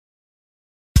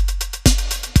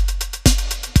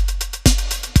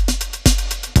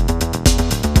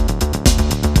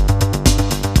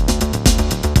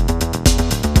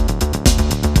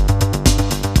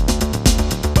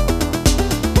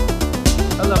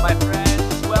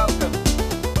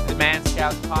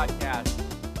Chaos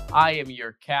Podcast. I am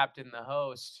your captain, the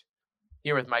host,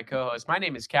 here with my co-host. My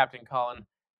name is Captain Colin,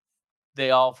 the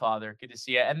Allfather. Good to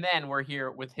see you. And then we're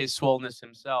here with his swollenness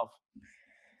himself,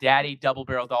 Daddy Double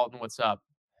Barrel Dalton. What's up?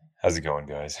 How's it going,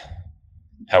 guys?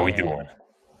 How we Yeah, doing?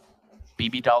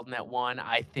 BB Dalton at 1,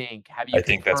 I think. Have you I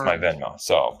think that's my confirmed? Venmo.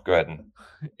 So go ahead and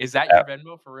Is that your uh,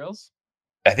 Venmo for reals?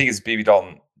 I think it's BB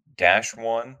Dalton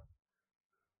 -1.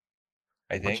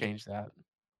 I We'll think. change that.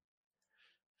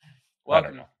 I don't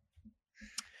Welcome. know.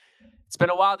 It's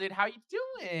been a while, dude. How you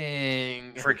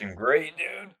doing? Freaking great,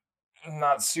 dude. I'm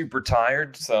not super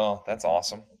tired, so that's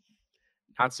awesome.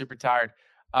 Not super tired.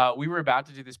 We were about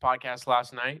to do this podcast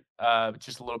last night,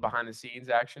 just a little behind the scenes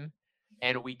action.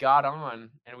 And we got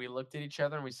on and we looked at each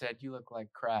other and we said, "You look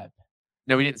like crap."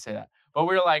 No, we didn't say that. But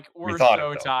we were like, We "We're thought it so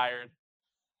though. tired."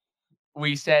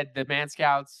 We said the man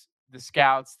scouts, the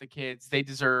scouts, the kids, they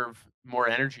deserve more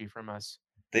energy from us.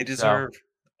 They So deserve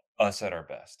us at our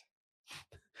best.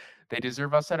 they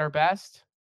deserve us at our best.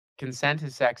 Consent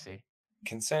is sexy.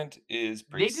 Consent is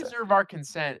pretty They sexy. deserve our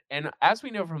consent. And as we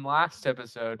know from last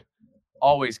episode,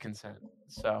 always consent.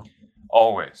 So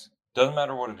Always. Doesn't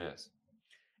matter what it is.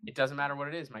 it doesn't matter what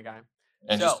it is, my guy.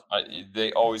 And So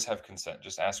they always have consent.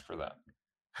 Just ask for that.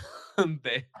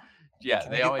 they yeah, Can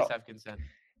I they get always the have consent.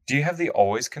 Do you have the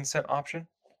always consent option?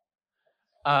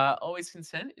 Always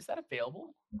consent, is that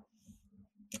available?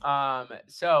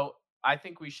 So I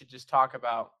think we should just talk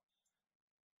about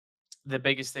the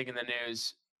biggest thing in the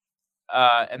news,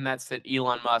 and that's that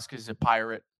Elon Musk is a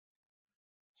pirate.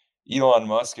 Elon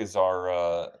Musk is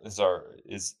our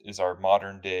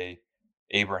modern day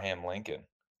Abraham Lincoln,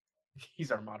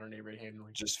 He's our modern Abraham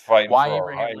Lincoln. just fighting Why for our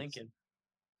Abraham rights. Lincoln?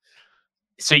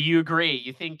 So you agree?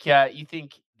 You think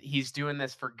he's doing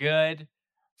this for good,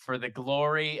 for the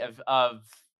glory of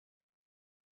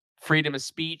freedom of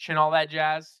speech and all that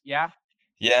jazz? Yeah.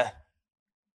 Yeah,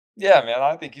 yeah, man,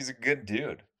 I think he's a good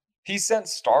dude. He sent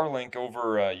Starlink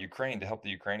over Ukraine to help the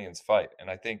Ukrainians fight, and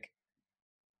I think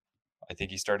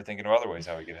he started thinking of other ways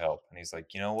how he could help, and he's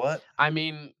like, you know what? I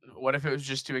mean, what if it was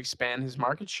just to expand his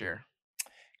market share?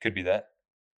 Could be that.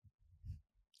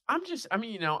 I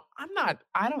mean,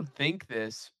 I don't think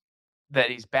that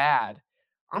he's bad.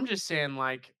 I'm just saying,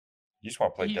 like, You just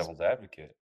want to play he's devil's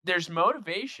advocate. there's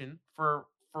motivation for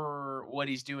what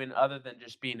he's doing other than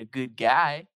just being a good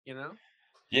guy, you know?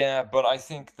 Yeah, but I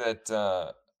think that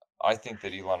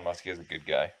Elon Musk is a good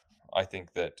guy. I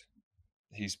think that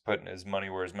he's putting his money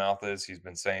where his mouth is. He's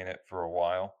been saying it for a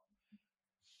while.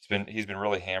 He's been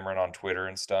really hammering on Twitter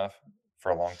and stuff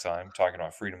for a long time, talking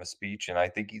about freedom of speech, and I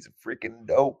think he's a freaking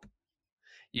dope.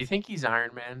 You think he's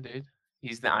Iron Man, dude?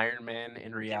 He's the Iron Man in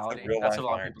He's the reality. real That's life what a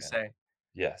lot of Iron people Man. say.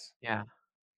 Yes. Yeah.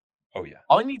 Oh yeah.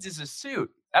 All he needs is a suit.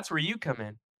 That's where you come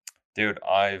in. Dude,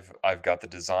 I've got the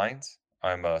designs.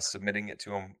 I'm submitting it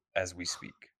to him as we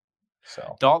speak.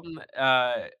 So Dalton,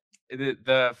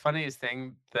 the funniest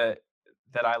thing that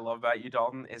I love about you,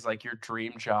 Dalton, is like your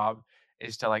dream job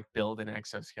is to like build an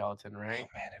exoskeleton, oh right?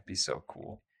 man, it'd be so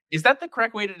cool. Is that the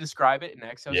correct way to describe it, an Yeah.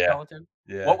 exoskeleton?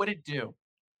 What Yeah. would it do?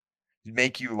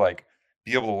 Make you like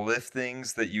be able to lift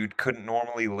things that you couldn't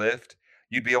normally lift.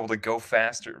 You'd be able to go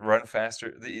faster, run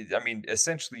faster. I mean,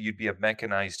 essentially you'd be a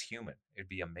mechanized human. It'd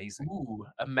be amazing. Ooh,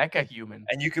 a mecha human.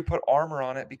 And you could put armor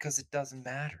on it because it doesn't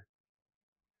matter.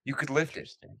 You could lift it.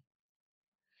 Interesting.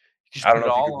 You just I don't put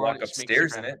know it if you could all on, walk it just makes you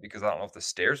upstairs in run. it because I don't know if the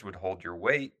stairs would hold your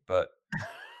weight, but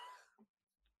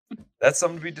that's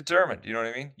something to be determined. You know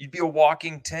what I mean? You'd be a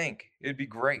walking tank. It'd be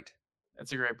great.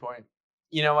 That's a great point.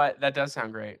 You know what? That does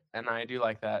sound great, and I do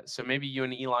like that. So maybe you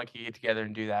and Elon can get together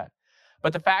and do that.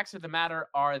 But the facts of the matter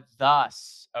are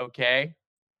thus, okay?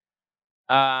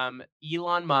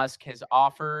 Elon Musk has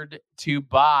offered to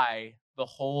buy the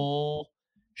whole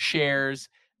shares.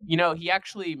 You know, he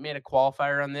actually made a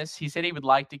qualifier on this. He said he would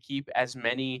like to keep as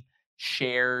many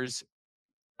shares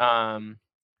um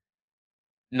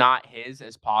not his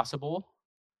as possible.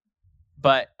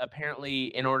 But apparently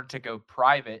in order to go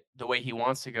private, the way he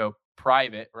wants to go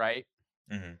private, right?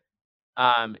 Mhm.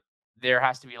 Um there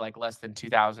has to be like less than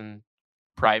 2000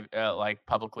 private like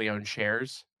publicly owned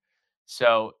shares.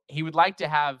 So he would like to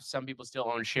have some people still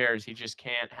own shares. He just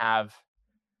can't have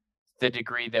the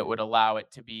degree that would allow it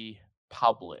to be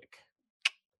public.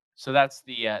 So that's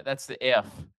the if. That's the if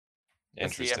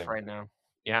Interesting. right now.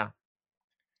 Yeah.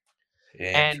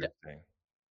 And Interesting.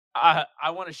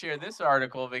 I want to share this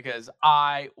article because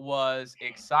I was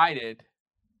excited.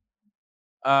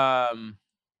 Um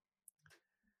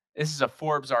this is a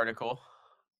Forbes article.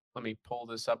 Let me pull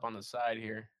this up on the side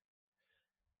here.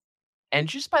 And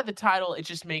just by the title, it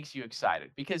just makes you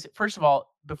excited because first of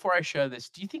all, before I show this,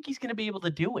 do you think he's going to be able to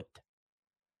do it?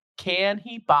 Can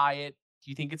he buy it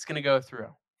Do you think it's gonna go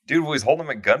through? Dude was holding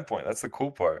him at gunpoint. That's the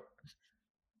cool part.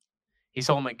 He's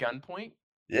holding him at gunpoint?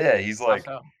 Yeah, he's How like,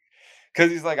 so?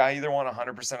 because he's like, I either want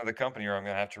 100% of the company or I'm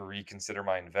gonna have to reconsider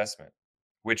my investment,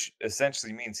 which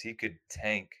essentially means he could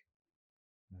tank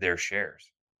their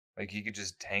shares. Like he could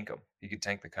just tank them. He could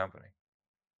tank the company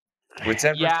with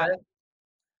Yeah, 10%.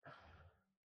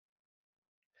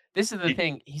 this is the He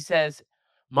thing. He says,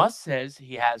 Musk says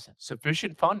he has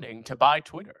sufficient funding to buy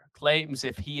Twitter, claims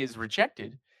if he is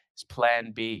rejected, is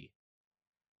plan B.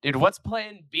 Dude, what's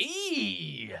plan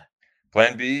B?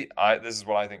 Plan B. I This is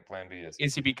what I think Plan B is.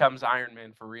 Is he becomes Iron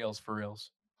Man for reals, for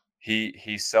reals.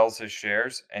 He sells his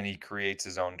shares and he creates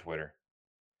his own Twitter.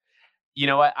 You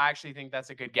know what? I actually think that's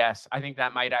a good guess. I think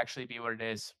that might actually be what it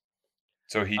is.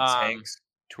 So he Um, tanks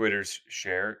Twitter's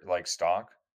share like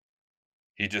stock.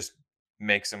 He just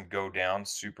makes them go down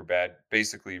super bad,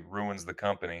 basically ruins the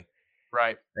company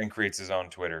right. and creates his own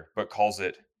Twitter, but calls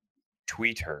it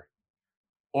Tweeter.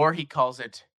 Or he calls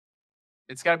it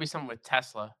it's gotta be something with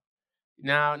Tesla.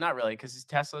 No, not really, because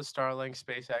Tesla, Starlink,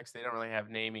 SpaceX, they don't really have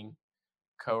naming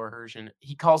coercion.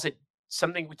 He calls it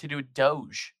something to do with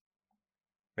Doge.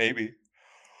 Maybe.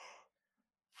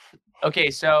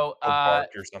 Okay, so, Or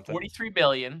barked or something.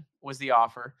 43,000,000,000 was the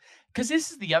offer. Because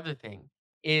this is the other thing,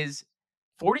 is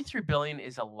 43,000,000,000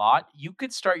 is a lot. You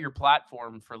could start your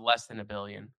platform for less than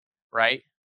 1,000,000,000, right?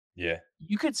 Yeah.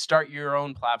 You could start your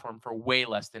own platform for way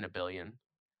less than 1,000,000,000.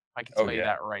 I can Oh, tell you yeah.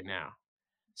 that right now.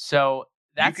 So,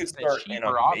 You that's could the start an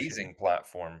cheaper option. amazing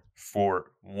platform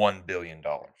for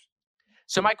 $1,000,000,000.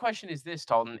 So my question is this,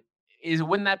 Dalton, is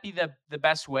wouldn't that be the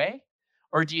best way?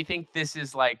 Or do you think this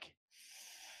is, like,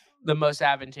 the most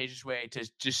advantageous way to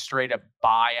just straight up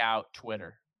buy out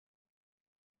Twitter?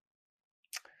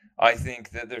 I think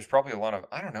that there's probably a lot of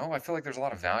I don't know, I feel like there's a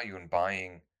lot of value in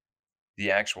buying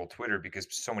the actual Twitter because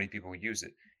so many people use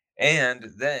it. And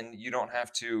then you don't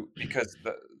have to because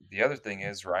the other thing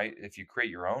is, right, if you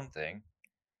create your own thing,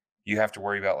 you have to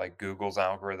worry about like Google's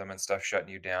algorithm and stuff shutting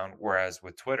you down. Whereas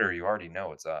with Twitter, you already know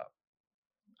what's up.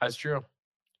 That's true.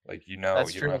 Like That's you don't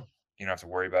have true. to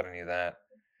worry about any of that.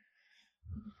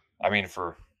 I mean,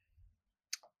 for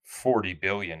 40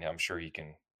 billion, I'm sure you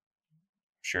can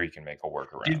make a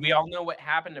Dude, workaround. we all know what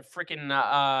happened to freaking,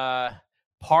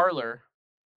 Parler,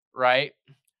 right?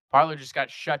 Parler just got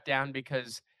shut down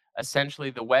because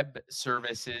essentially the web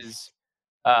services,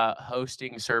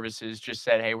 hosting services just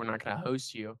said, "Hey, we're not gonna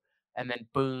host you," and then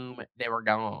boom, they were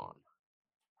gone.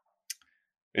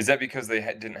 Is that because they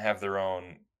didn't have their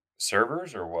own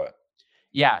servers or what?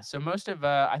 Yeah, so most of,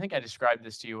 I think I described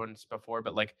this to you once before,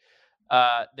 but, like,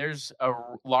 there's a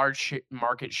large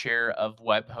market share of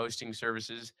web hosting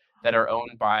services that are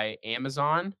owned by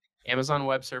Amazon, Amazon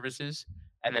Web Services,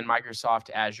 and then Microsoft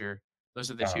Azure.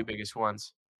 Those are the 2 Uh-huh. biggest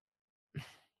ones.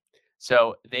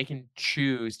 So, they can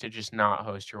choose to just not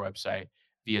host your website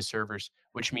via servers,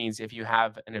 which means if you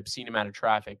have an obscene amount of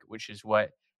traffic, which is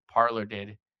what Parler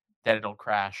did, then it'll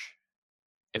crash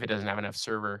if it doesn't have enough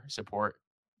server support.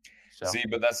 So, See,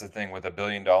 but that's the thing with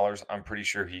 $1,000,000,000, I'm pretty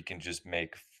sure he can just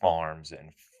make farms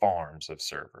and farms of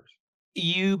servers.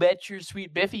 you bet your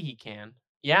sweet Biffy he can.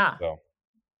 Yeah, So,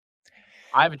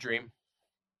 I have a dream.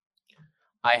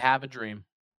 I have a dream.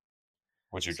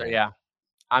 what's your So, dream? yeah,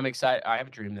 I'm excited. I have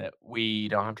a dream that we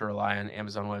don't have to rely on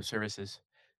Amazon Web Services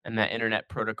and that internet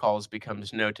protocols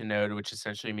becomes node to node, which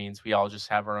essentially means we all just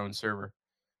have our own server.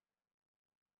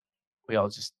 We all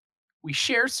just we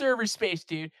share server space,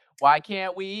 dude. Why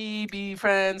can't we be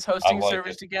friends I hosting like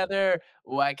servers it. together?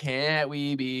 Why can't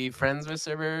we be friends with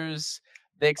servers?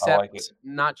 They I like it. accept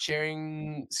not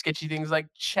sharing sketchy things like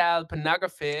child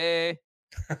pornography.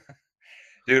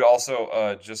 Dude,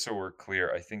 also, just so we're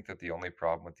clear, I think that the only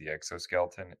problem with the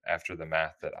exoskeleton after the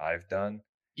math that I've done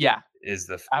Yeah,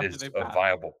 after is they a pass.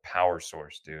 viable power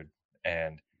source, dude.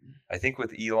 And I think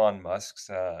with Elon Musk's,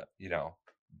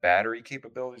 battery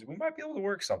capabilities, we might be able to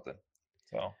work something.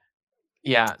 So,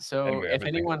 Yeah, so anyway, I've if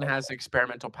been thinking anyone about has that.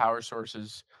 experimental power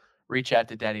sources, reach out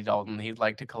to Daddy Dalton. He'd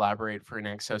like to collaborate for an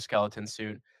exoskeleton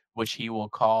suit, which he will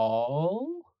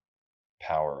call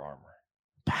Power armor,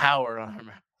 Power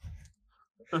Armor.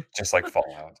 just like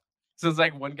Fallout. Sounds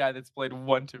like one guy that's played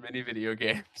one too many video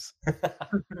games.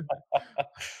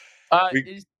 We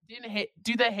Is didn't Ha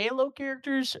do the Halo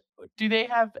characters, do they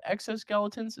have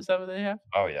exoskeletons? Is that what they have?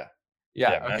 Oh, yeah.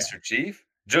 Yeah, Yeah, okay. Master Chief?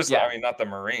 Just Yeah. I mean, not the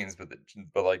Marines, but,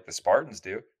 like, the Spartans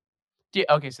do.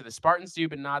 Okay, so the Spartans do,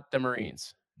 but not the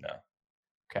Marines. No.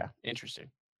 Okay,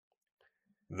 interesting.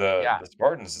 The Yeah. the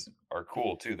Spartans are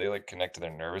cool too. They, like, connect to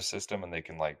their nervous system, and they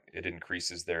can, like it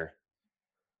increases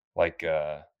like,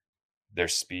 their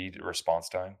speed response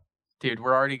time. Dude,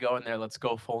 we're already going there. Let's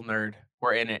go full nerd.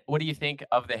 We're in it. What do you think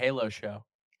of the Halo show?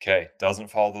 Okay, doesn't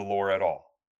follow the lore at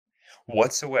all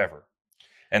whatsoever,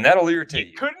 and that'll You irritate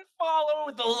you. couldn't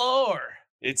follow the lore.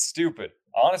 It's stupid.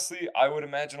 Honestly, I would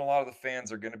imagine a lot of the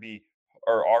fans are gonna be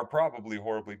or are probably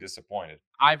horribly disappointed.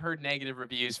 I've heard negative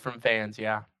reviews from fans,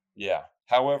 yeah. Yeah.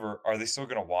 However, are they still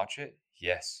gonna watch it?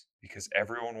 Yes, because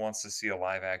everyone wants to see a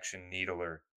live action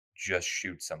Needler just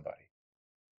shoot somebody.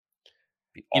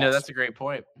 Be That's awesome. a great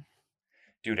point.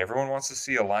 Dude, everyone wants to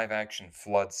see a live action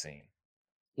flood scene.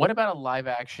 What about a live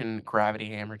action gravity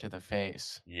hammer to the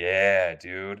face? Yeah,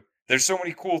 dude. There's so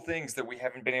many cool things that we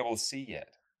haven't been able to see yet.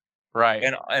 Right.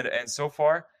 And so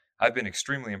far, I've been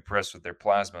extremely impressed with their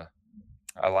plasma.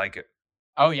 I like it.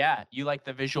 Oh, yeah. You like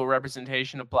the visual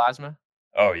representation of plasma?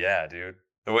 Oh yeah, dude.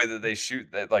 The way that they shoot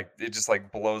that like it just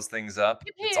like blows things up.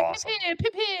 Pip It's here, pip awesome. here,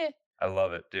 pip here. I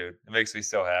love it, dude. It makes me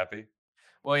so happy.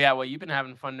 Well, yeah, well, you've been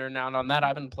having fun nerding out on that.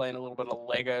 I've been playing a little bit of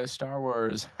Lego Star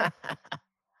Wars.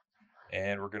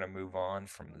 And we're gonna move on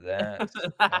from that.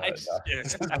 I No. just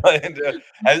kidding.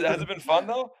 And, has it been fun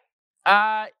though?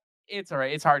 Uh, it's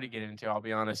alright. It's hard to get into, I'll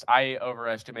be honest. I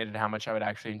overestimated how much I would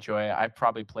actually enjoy it. I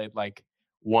probably played, like,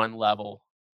 1 level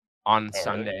on Oh really?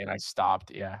 Sunday, and I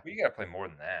stopped, yeah. Well, you gotta play more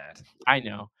than that. I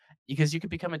know. Because you could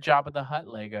become a Jabba the Hutt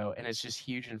Lego, and it's just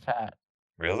huge and fat.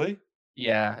 Really?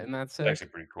 Yeah, isn't that It's actually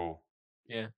sick? pretty cool.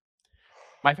 Yeah.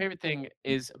 My favorite thing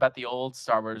is about the old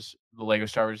Star Wars, the Lego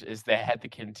Star Wars, is they had the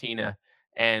cantina,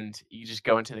 and you just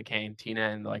go into the cantina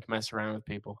and, like, mess around with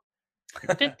people.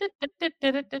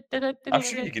 I'm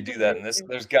sure you could do that in this.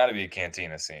 There's gotta be a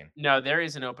cantina scene. No, there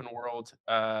is an open world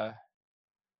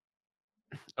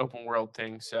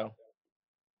thing, so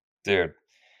Dude.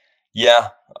 Yeah.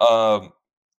 Um,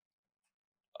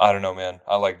 I don't know, man.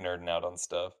 I like nerding out on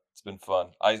stuff. It's been fun.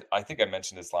 I think I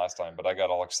mentioned this last time, but I got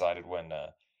all excited when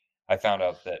I found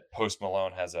out that Post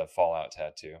Malone has a Fallout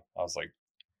tattoo. I was like,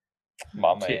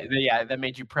 my man. yeah, that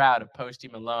made you proud of Posty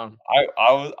Malone.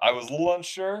 I was a little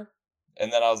unsure,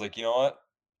 and then I was like, you know what?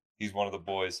 He's one of the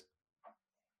boys.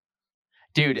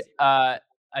 Dude, He's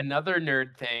another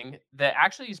nerd thing that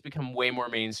actually has become way more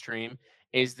mainstream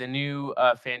is the new,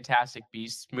 Fantastic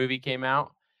Beasts movie came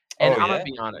out, and oh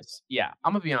yeah,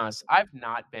 Imma be honest, I've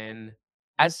not been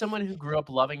as someone who grew up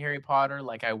loving Harry Potter,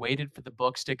 like, I waited for the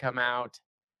books to come out,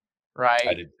 I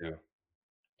right? did too.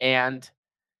 And,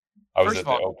 I was first at of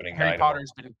the all, opening Harry night of them.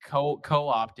 Potter's been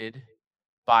co-opted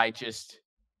by just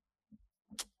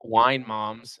wine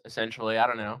moms, essentially, I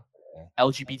don't know,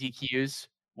 LGBTQs,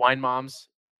 wine moms,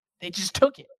 they just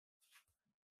took it.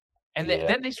 And Yeah.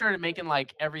 then they started making,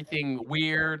 like, everything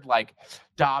weird, like,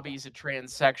 Dobby's a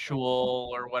transsexual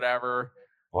or whatever,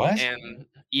 What? and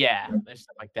yeah, there's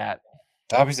stuff like that.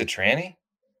 Dobby's a tranny?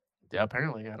 Yeah,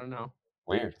 apparently, I don't know.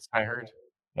 Weird. That's what I heard.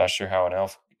 Not sure how an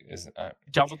elf is.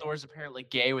 Dumbledore's apparently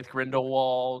gay with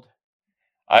Grindelwald.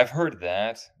 I've heard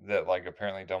that like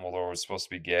apparently Dumbledore was supposed to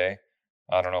be gay.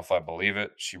 I don't know if I believe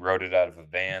it. She wrote it out of a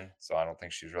van, so I don't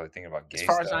think she's really thinking about As gay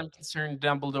far as stuff. I'm concerned,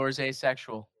 Dumbledore's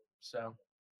asexual, so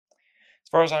As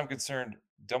far as I'm concerned,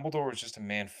 Dumbledore was just a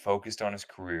man focused on his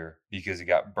career because he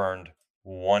got burned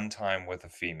one time with a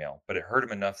female, but it hurt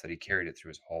him enough that he carried it through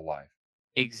his whole life.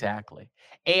 exactly.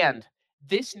 And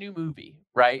this new movie,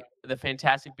 right? The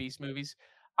Fantastic Beasts movies,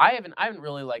 I haven't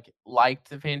really, like, liked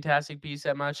the Fantastic Beasts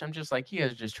that much. I'm just like, "You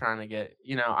guys are just trying to get"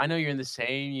 I know you're in the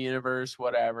same universe,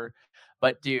 whatever,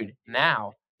 but dude,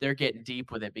 now they're getting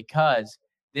deep with it because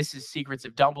this is Secrets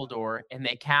of Dumbledore, and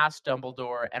they cast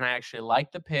Dumbledore, and I actually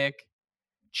like the pick.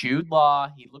 Jude Law,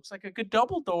 he looks like a good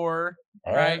Dumbledore,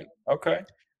 All right. right? Okay.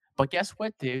 But guess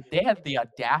what, dude? They had the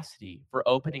audacity for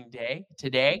opening day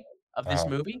today of this Uh,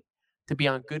 movie to be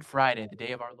on Good Friday, the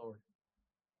day of our Lord.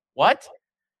 What?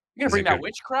 You're gonna is bring it that good?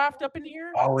 witchcraft up in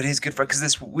here? Oh, it is good for because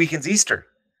this weekend's Easter.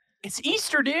 It's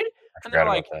Easter, dude. I And they're forgot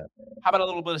about like, that. how about a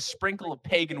little bit of sprinkle of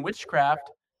pagan witchcraft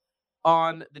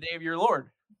on the day of your Lord?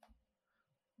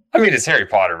 I mean, it's Harry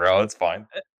Potter, bro. It's fine.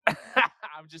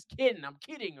 I'm just kidding. I'm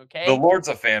kidding, The okay? Lord's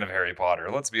a fan of Harry Potter.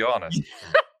 Let's be honest.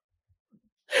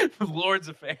 The Lord's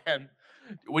a fan.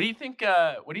 What do you think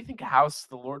house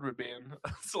the Lord would be in?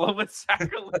 Slow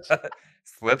sacrilege?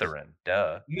 Slytherin,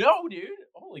 duh. No, dude.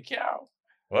 Holy cow.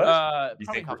 What? Probably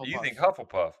You Hufflepuff. think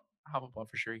Hufflepuff? Hufflepuff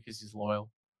for sure because he's loyal.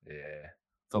 Yeah.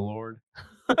 The Lord.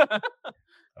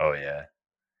 Oh yeah.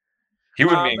 He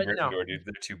wouldn't be in But no, Gryffindor, dude.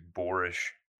 They're too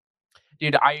boorish.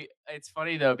 dude. I It's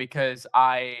funny though because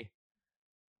I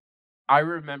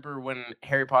remember when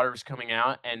Harry Potter was coming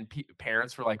out and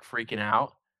parents were like freaking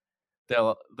out.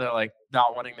 They're like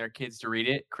not wanting their kids to read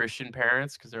it. Christian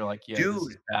parents because they're like, yeah, this is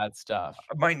Dude, bad stuff.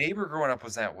 my neighbor growing up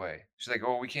was that way. She's like,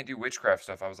 "Oh, we can't do witchcraft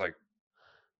stuff." I was like,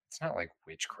 It's not like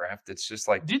witchcraft. It's just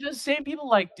like Do the same people,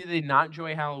 like, do they not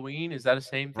enjoy Halloween? Is that a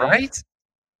same thing? right?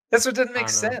 That's what doesn't I make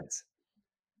don't know. sense.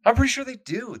 I'm pretty sure they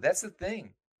do. That's the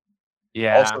thing.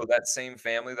 Yeah. Also, that same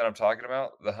family that I'm talking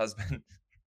about, the husband,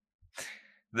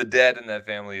 the dad in that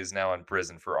family is now in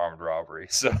prison for armed robbery.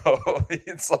 So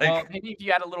it's like, Well, maybe if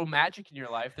you had a little magic in your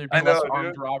life, there'd be I know, less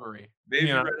armed dude. robbery, Maybe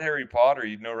you if you know? read Harry Potter,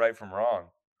 you'd know right from wrong.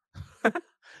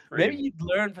 Maybe Freaking, you'd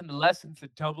learn from the lessons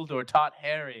that Dumbledore taught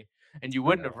Harry, and you I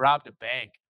wouldn't have know. robbed a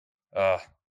bank. Ugh,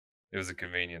 it was a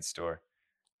convenience store.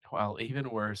 Well, even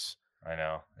worse. I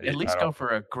know. At I least don't. go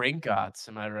for a Gringotts,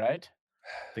 am I right?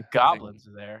 The I think. goblins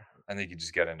are there. I think you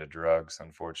just got into drugs,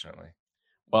 unfortunately.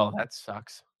 Well, that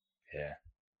sucks. Yeah,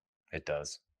 it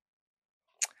does.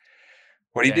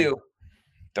 What do you Dang. do?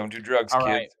 Don't do drugs, All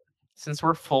right. kids. Since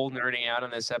we're full nerding out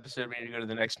on this episode, we need to go to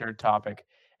the next nerd topic,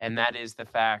 and that is the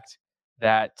fact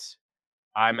that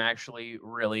I'm actually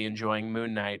really enjoying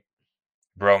Moon Knight.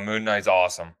 Bro, Moon Knight's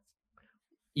awesome.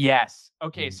 Yes.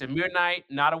 Okay, Mm. so Moon Knight,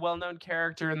 not a well-known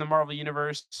character in the Marvel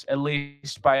universe, at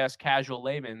least by us casual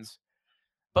laymen's.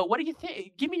 But what do you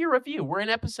think? Give me your review. We're in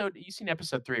episode you've seen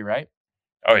episode 3, right?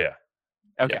 Oh yeah,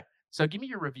 yeah. Okay. So give me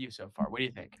your review so far. What do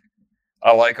you think?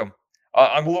 I like him.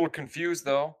 I'm a little confused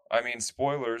though. I mean,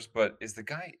 spoilers, but is the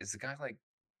guy like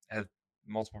has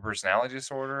multiple personality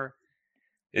disorder?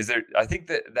 Is there? I think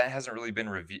that hasn't really been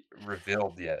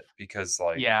revealed yet because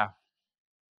like Yeah.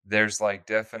 there's like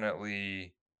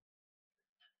definitely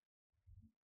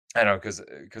I don't know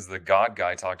because the God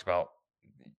guy talked about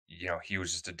he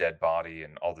was just a dead body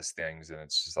and all these things and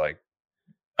it's just like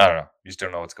I don't know. You just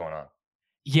don't know what's going on.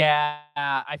 Yeah,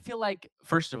 I feel like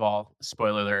first of all,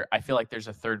 spoiler alert, I feel like there's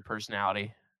a third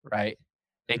personality, right?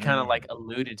 They kinda, Mm. like,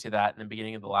 alluded to that in the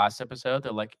beginning of the last episode.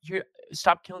 They're like, "You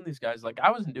stop killing these guys." Like,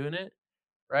 "I wasn't doing it."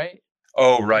 Right?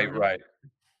 Oh, You right, know? right.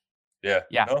 Yeah.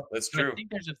 Yeah. No, that's So I true.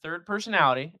 think there's a third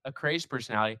personality, a crazed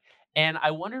personality, and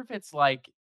I wonder if it's, like,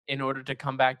 in order to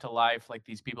come back to life, like,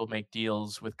 these people make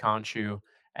deals with Khonshu,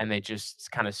 and they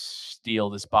just kinda steal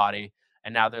this body,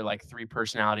 and now they're, like, 3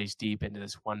 personalities deep into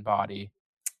this one body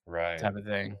Right. type of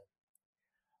thing.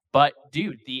 But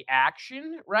dude, the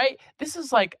action, right? This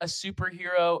is like a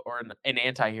superhero or an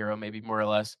anti-hero, maybe more or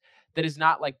less, that is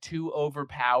not like too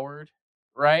overpowered,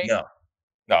 right? No.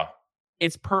 No.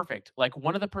 It's perfect. Like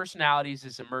one of the personalities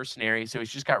is a mercenary, so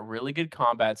he's just got really good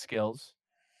combat skills.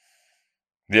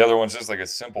 The other one's just like a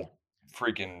simple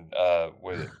freaking,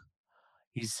 what is it?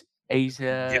 He's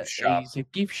Gift shop. he's a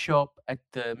gift shop at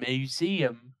the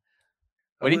museum.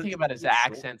 I What do you work think at the about his gift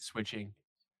shop. accent switching?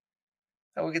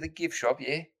 I work at the gift shop,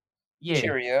 yeah. Yeah,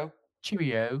 Cheerio.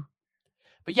 cheerio.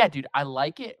 But yeah, dude, I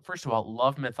like it. First of all,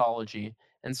 love mythology.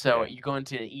 And so Yeah. you go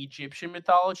into Egyptian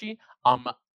mythology, I'm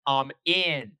I'm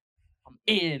in. I'm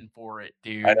in for it, I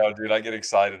dude. know, dude, I get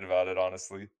excited about it,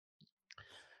 honestly.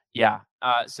 Yeah.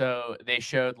 So they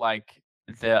showed like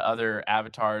the other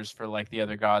avatars for like the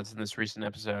other gods in this recent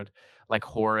episode, like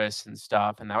Horus and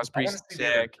stuff, and that was I pretty wanna see the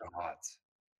other sick. gods.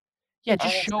 Yeah, I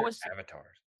just don't wanna see show their us.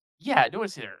 avatars. Yeah, don't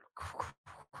want to see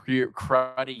their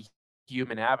cruddy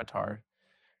human avatar.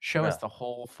 Show us No, the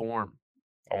whole form.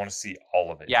 I wanna see all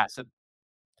of it. Yeah, so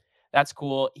that's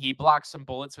cool. He blocked some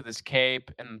bullets with his cape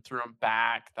and threw them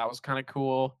back. That was kinda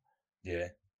cool. Yeah.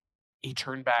 He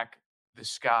turned back the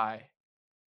sky.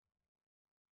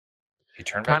 He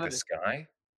turned back Kinda the the sky?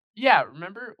 Yeah,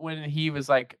 remember when he was,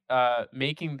 like,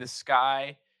 making the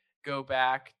sky go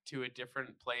back to a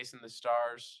different place in the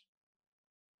stars?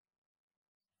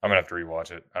 I'm gonna have to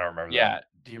rewatch it. I don't remember that. Yeah.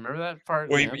 Do you remember that part in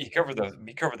Well, the he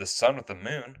episode? covered the sun with the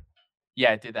moon,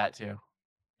 Yeah, it did that too.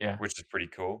 Yeah, which is pretty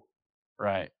cool.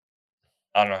 right.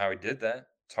 I don't know how he did that.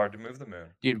 It's hard to move the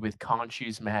moon. Dude, with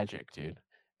Khonshu's magic, dude.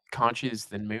 Khonshu is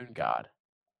the moon god.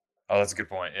 Oh, that's a good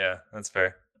point. Yeah, that's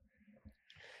fair.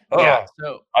 Yeah, Oh,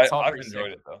 so it's all I've pretty sick.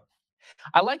 enjoyed it though.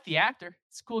 I like the actor.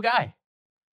 He's a cool guy.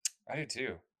 I do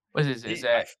too. What is this? Is He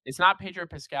I that f it's not Pedro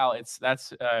Pascal, that's,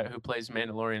 who plays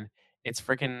Mandalorian. It's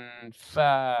freaking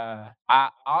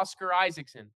Oscar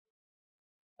Isaacson.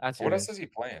 That's who what it else is. is he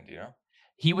playing, do you know?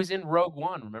 He was in Rogue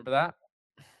One, remember that?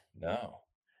 No.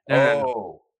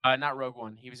 No. Oh, Not Rogue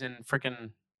One. He was in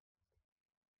freaking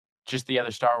just the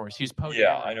other Star Wars. He was Poe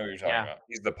yeah, Dameron. I know what you're talking Yeah, about.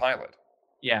 He's the pilot.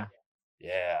 yeah,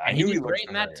 Yeah, I and he knew he did looked great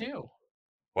in that familiar. too.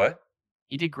 What?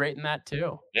 He did great in that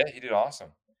too. Yeah, he did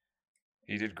awesome.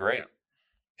 He did Yeah. great.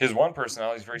 His one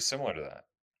personality is very similar to that,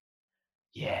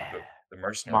 Yeah. the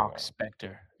mercenary Mark one.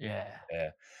 Spector. Yeah.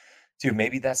 Yeah. Dude,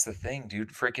 maybe that's the thing, dude.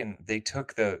 Freaking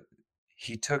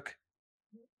he took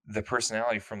the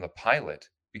personality from the pilot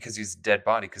because he's a dead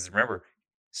body. Because remember,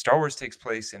 Star Wars takes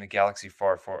place in a galaxy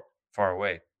far, far, far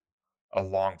away a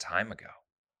long time ago.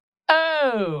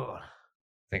 Oh!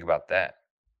 Think about that.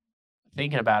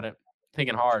 Thinking about it,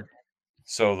 thinking hard.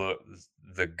 So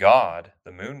the god,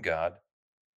 the moon god,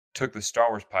 took the Star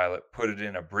Wars pilot, put it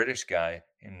in a British guy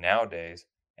in nowadays,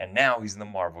 and now he's in the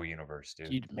Marvel universe, dude.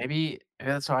 Dude, maybe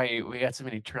that's why we got so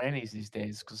many trannies these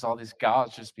days, because all these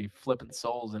gods just be flipping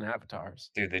souls and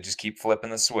avatars. Dude, they just keep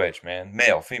flipping the switch, man.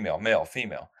 Male, female, male,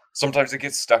 female. Sometimes it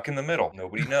gets stuck in the middle.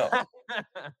 Nobody knows.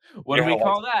 What You do know how we like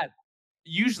call that?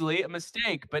 Usually a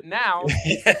mistake, but now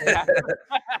they have Yeah.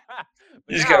 but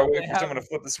You just gotta now wait they for have someone to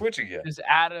flip the switch again. just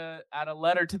add a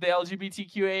letter to the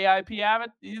LGBTQAIP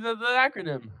the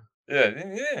acronym.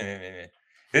 Yeah.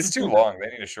 It's too long. They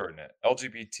need to shorten it.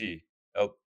 LGBT.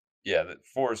 L yeah, the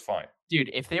 4 is fine. Dude,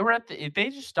 if they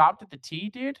just stopped at the T,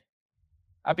 dude,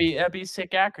 that'd be a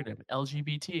sick acronym,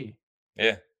 LGBT.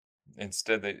 Yeah.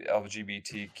 Instead, they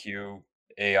LGBTQAI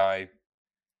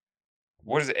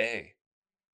what is A?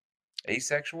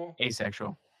 Asexual?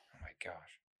 Asexual, Oh my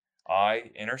gosh. I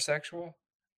intersexual?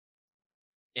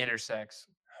 intersex.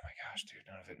 Oh my gosh, dude,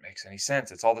 none of it makes any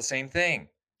sense. It's all the same thing.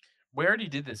 We already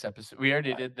did this episode. We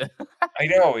already did the I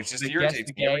know, it just the Guess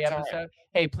irritates the me every Gay time. episode.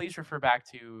 Hey, please refer back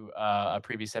to, a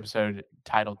previous episode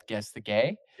titled "Guess the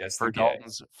Gay" Yes, they're for gay.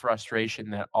 Dalton's frustration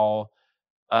that all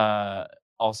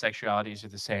sexualities are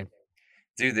the same.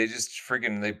 Dude, they just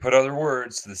freaking they put other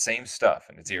words to the same stuff,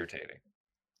 and it's irritating.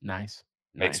 Nice,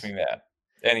 Makes nice. me mad.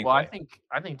 Well, I Anyway. think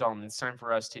I think, Dalton, it's time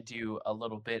for us to do a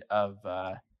little bit of,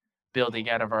 building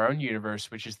out of our own universe,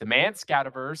 which is the Man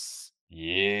Scoutiverse.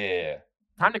 Yeah.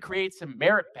 Time to create some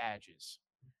merit badges.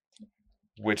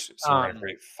 Which so we're gonna Um,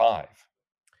 create 5.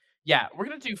 yeah, we're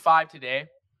gonna do 5 today.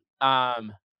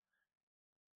 Um,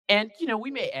 and,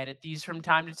 we may edit these from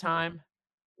time to time.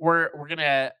 We're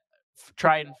gonna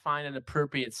try and find an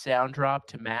appropriate sound drop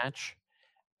to match,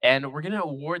 and we're gonna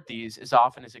award these as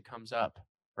often as it comes up,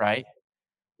 right?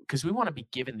 Because we wanna be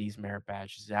giving these merit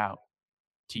badges out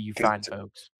to you 'Cause fine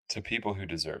folks. to people who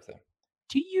deserve them.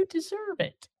 Do you deserve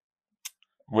it?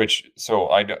 Which so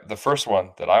I do the first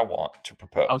one that I want to Okay,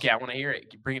 propose I wanna hear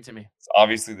it. Bring it to me. is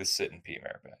obviously the sit and pee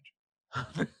merit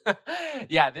badge.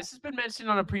 Yeah, this has been mentioned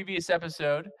on a previous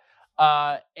episode,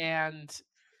 and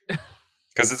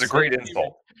 'Cause it's a sit great and pee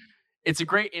insult. it's a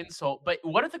great insult, but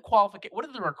what are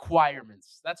the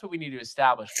requirements? That's what we need to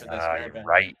establish for this Ah, merit you're badge.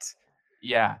 right.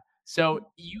 Yeah.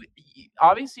 So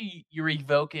obviously you're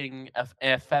evoking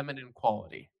a feminine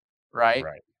quality, right?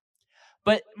 Right.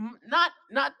 But not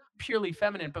purely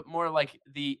feminine, but more like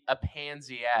a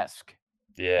pansy-esque.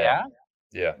 Yeah.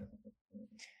 Yeah?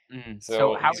 Yeah. So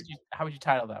So he's how would you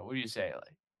title that? What do you say?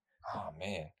 Like, oh,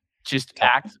 man. just Tough.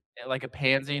 act like a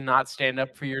pansy, not stand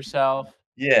up for yourself?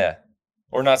 Yeah.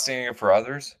 Or not standing up for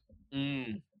others.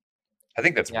 Mm, I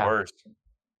think that's yeah. worse.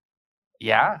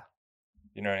 Yeah.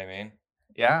 You know what I mean?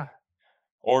 Yeah.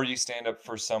 Or you stand up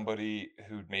for somebody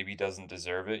who maybe doesn't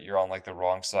deserve it. You're on, like, the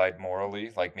wrong side morally,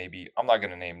 like, maybe I'm not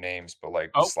gonna name names, but, like,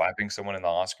 Oh. slapping someone in the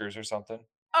Oscars or something.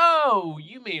 Oh,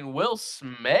 you mean Will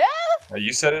Smith? No,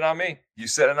 you said it on me. You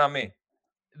said it on me.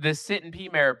 The Sit and Pee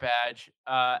Merit Badge,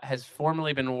 has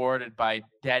formally been awarded by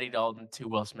Daddy Dalton to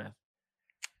Will Smith.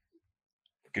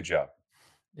 Good job.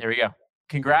 There we go. Yeah.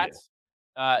 Congrats.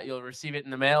 You'll receive it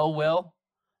in the mail, Will.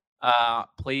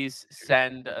 Please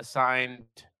send a signed,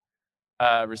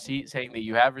 receipt saying that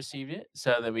you have received it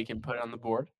so that we can put it on the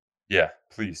board. Yeah,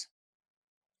 please.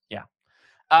 Yeah.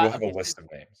 We'll have a Okay, list of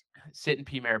names. Sit and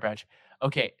Pee Merit Badge.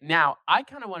 Okay, now I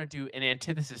kinda wanna do an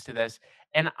antithesis to this,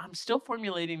 and I'm still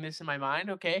formulating this in my mind,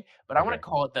 okay? But I wanna Okay.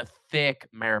 call it the Thick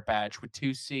Merit Badge with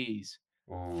 2 C's.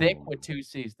 Thick Ooh, with 2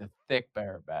 C's, the Thick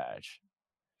Merit Badge.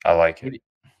 I like What it.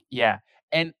 do Yeah,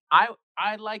 and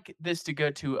I like this to go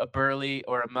to a burly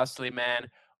or a muscly man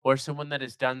or someone that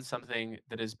has done something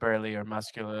that is burly or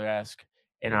muscular-esque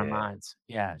in our Yeah, minds.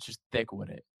 Yeah, just thick with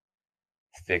it.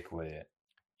 thick with it.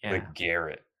 Yeah, Like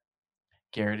Garrett.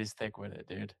 Garrett is thick with it,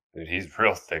 dude. Dude, he's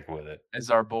real thick with it. Is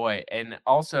our boy, and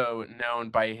also known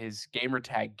by his gamer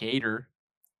tag Gator.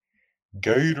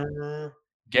 Gator.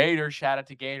 Gator, shout out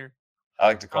to Gator. I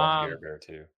like to call him Gator Um, Bear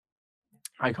too.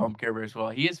 I call him Care Bear as well.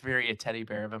 He is very a teddy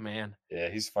bear of a man. Yeah,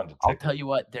 he's fun to I'll tell tickle. you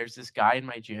what, there's this guy in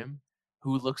my gym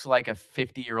who looks like a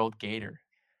 50-year-old gator,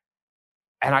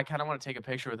 and I kinda wanna take a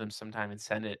picture with him sometime and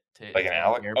send it Like an to the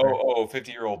Alec? Care Bear. Oh,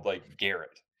 50-year-old like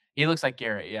Garrett. He looks like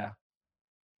Garrett, yeah.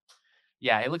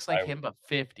 Yeah, he looks like I him, but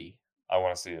 50. I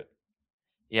wanna see it.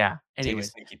 Yeah, Take a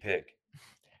anyways, sneaky pic.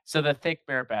 so the thick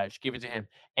merit badge, give it to him.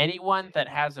 Anyone that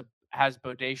has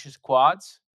bodacious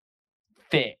quads,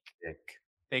 thick. Thick.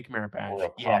 Thick merit Or badge,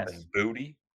 a yes. poppin'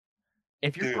 booty.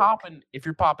 Thick. If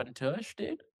you're popping tush,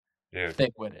 dude, Dude,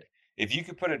 thick with it. if you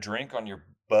could put a drink on your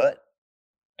butt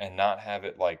and not have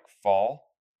it, like,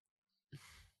 fall,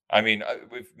 I mean,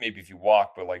 if maybe if you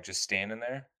walk, but, like, just standing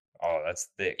there, Oh, that's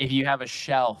If thick. you have a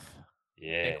shelf, thick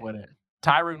Yeah. with it.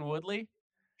 Tyron Woodley, I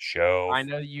Shelf.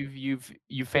 know you've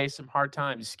faced some hard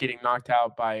times getting knocked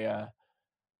out by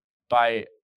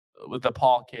with the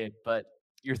Paul kid, but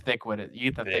you're thick with it.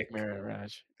 You get the thick Thick. mirror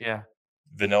match. Yeah.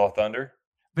 Vanilla Thunder.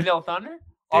 Vanilla Thunder,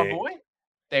 our Thick. boy,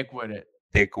 thick with it.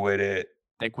 Thick with it.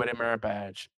 Thick with it merit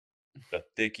badge. The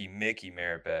Thicky Mickey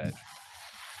merit badge.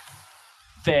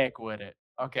 Thick with it.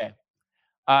 Okay.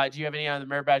 Do you have any other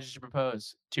merit badges to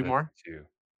propose? 2 That's more? 2.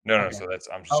 No, no, Okay. so that's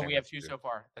I'm just Oh, saying we have that's 2 2. so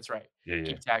far. That's right. Yeah, yeah.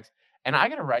 Keep tags. And I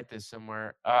gotta write this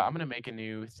somewhere. I'm gonna make a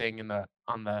new thing in the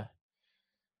on the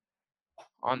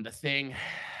thing,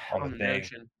 On the on the thing.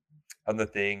 Notion. On the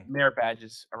thing. Merit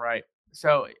badges. All right.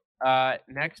 So,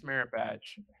 next merit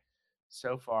badge.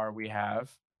 So far, we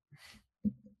have.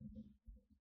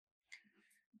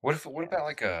 What about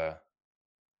like a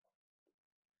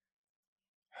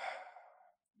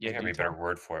Yeah, there gotta do be a better tell.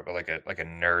 word for it, but like a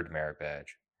nerd merit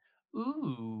badge.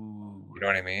 Ooh, You know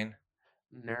what I mean?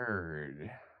 nerd.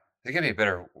 There gotta be a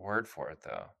better word for it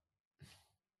though.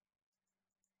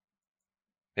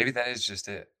 Maybe that is just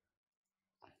it.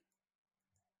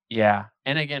 Yeah,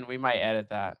 and again, we might edit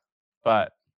that,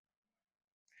 but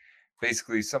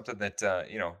Basically something that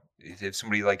if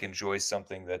somebody like enjoys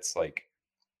something that's like,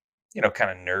 kind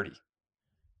of nerdy,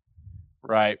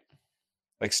 right.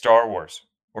 like Star Wars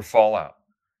or Fallout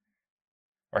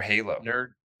or Halo.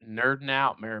 Nerding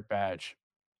out merit badge.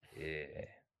 Yeah.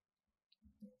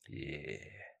 Yeah.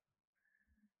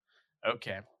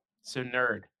 Okay, so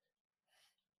nerd.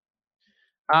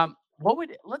 What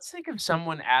would let's think of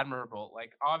someone admirable.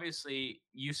 Like, obviously,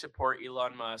 you support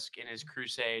Elon Musk in his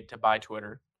crusade to buy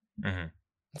Twitter. Mhm.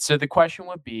 So the question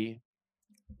would be,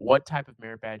 what type of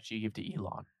merit badge do you give to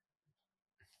Elon?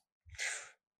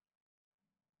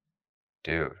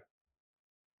 Dude,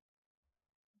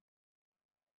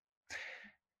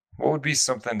 what would be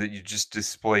something that you just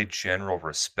display general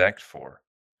respect for?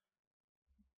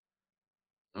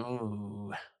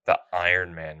 Ooh, The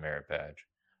Iron Man merit badge.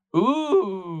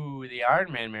 ooh, the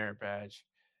Iron Man merit badge.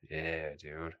 Yeah,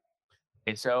 dude.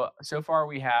 Okay, so far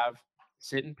we have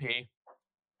sit and pee,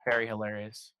 very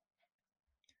hilarious.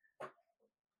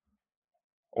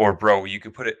 Or bro, you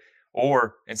could put it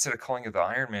or instead of calling it the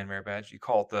Iron Man merit badge, you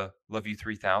call it the Love You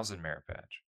 3000 merit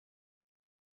badge.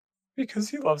 Because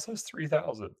he loves us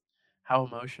 3000. How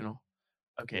emotional.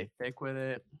 Okay, thick with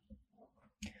it,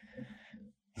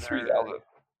 nerd, 3000.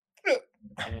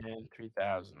 and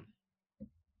 3000.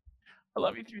 I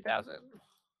love you, 3000.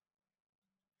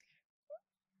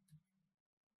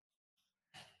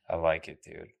 I like it,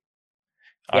 dude.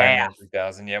 Iron Yeah. Man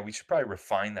 3000. Yeah, we should probably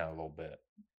refine that a little bit.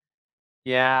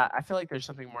 Yeah, I feel like there's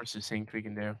something more succinct we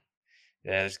can do.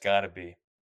 Yeah, there's gotta be.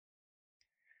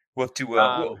 We'll have to,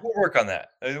 Um, we'll work on that.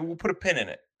 We'll put a pin in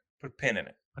it. Put a pin in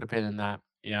it. put a pin in that.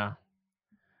 Yeah.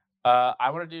 I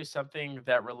want to do something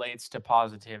that relates to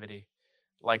positivity,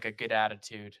 like a good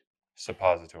attitude.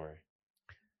 Suppository.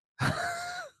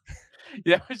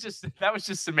 Yeah, that was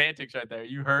just semantics right there.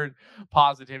 You heard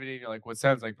positivity, and you're like, "What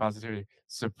sounds like positivity?"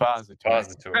 Suppository.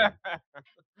 Suppository.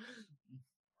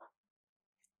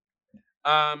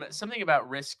 Something about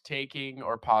risk taking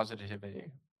or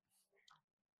positivity.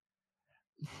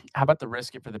 How about the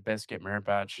risk it for the biscuit merit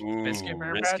badge? The biscuit Ooh,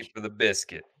 merit risk it badge? for the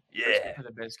biscuit. Risk it Yeah. for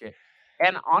the biscuit.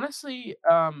 And honestly,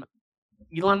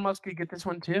 Elon Musk could get this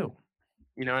one too.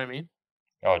 You know what I mean?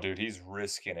 Oh, dude, he's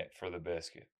risking it for the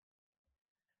biscuit.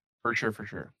 For sure, for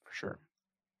sure, for sure.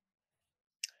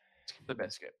 The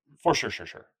biscuit. For sure, sure,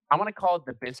 sure. I wanna call it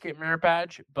the biscuit merit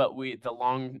badge, but we the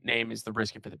long name is the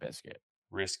risk it for the biscuit.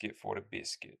 Risk it for the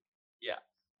biscuit. Yeah.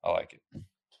 I like it.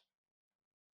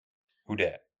 Who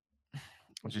dat?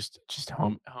 Just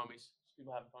homies, just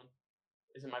people having fun.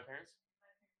 Is it my parents?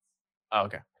 Oh,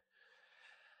 okay.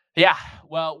 Yeah,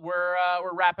 well, we're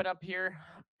wrapping up here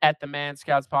at the Man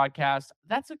Scouts podcast.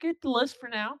 That's a good list for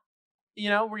now. You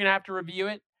know, we're gonna have to review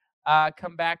it,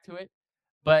 come back to it,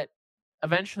 but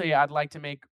eventually, I'd like to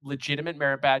make legitimate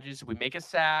merit badges. We make a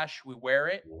sash, we wear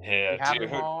it, we Yeah, have them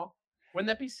dude. all. Wouldn't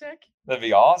that be sick? That'd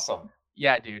be awesome.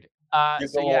 Yeah, dude. Get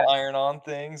So the yeah, little iron on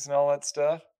things and all that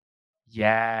stuff.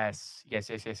 yes, yes,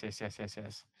 yes, yes, yes, yes, yes,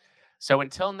 yes. So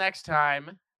until next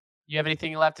time, you have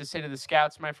anything left to say to the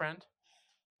scouts, my friend?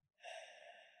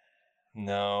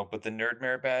 No, but the nerd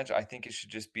merit badge, I think it should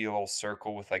just be a little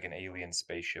circle with like an alien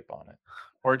spaceship on it.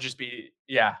 Or just be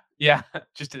yeah, yeah,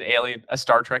 just an alien, a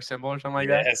Star Trek symbol or something like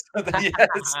that? Yes.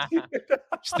 Yes, dude.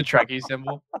 Just the Trekkie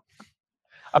symbol,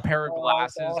 a pair of Oh,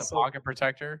 that's glasses, a awesome. pocket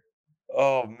protector.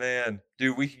 Oh, man.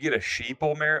 Dude, we could get a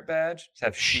sheeple merit badge. Just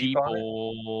have sheep on it.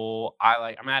 Sheeple.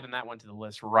 I'm adding that one to the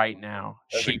list right now.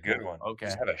 That's a good Sheeple. one. Okay.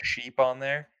 Just have a sheep on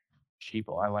there.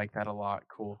 Sheeple. I like that a lot.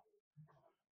 Cool.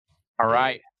 All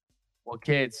right. Well,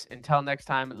 kids, until next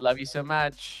time, love you so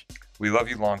much. We love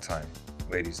you long time,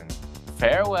 ladies and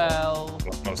Farewell.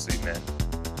 mostly men.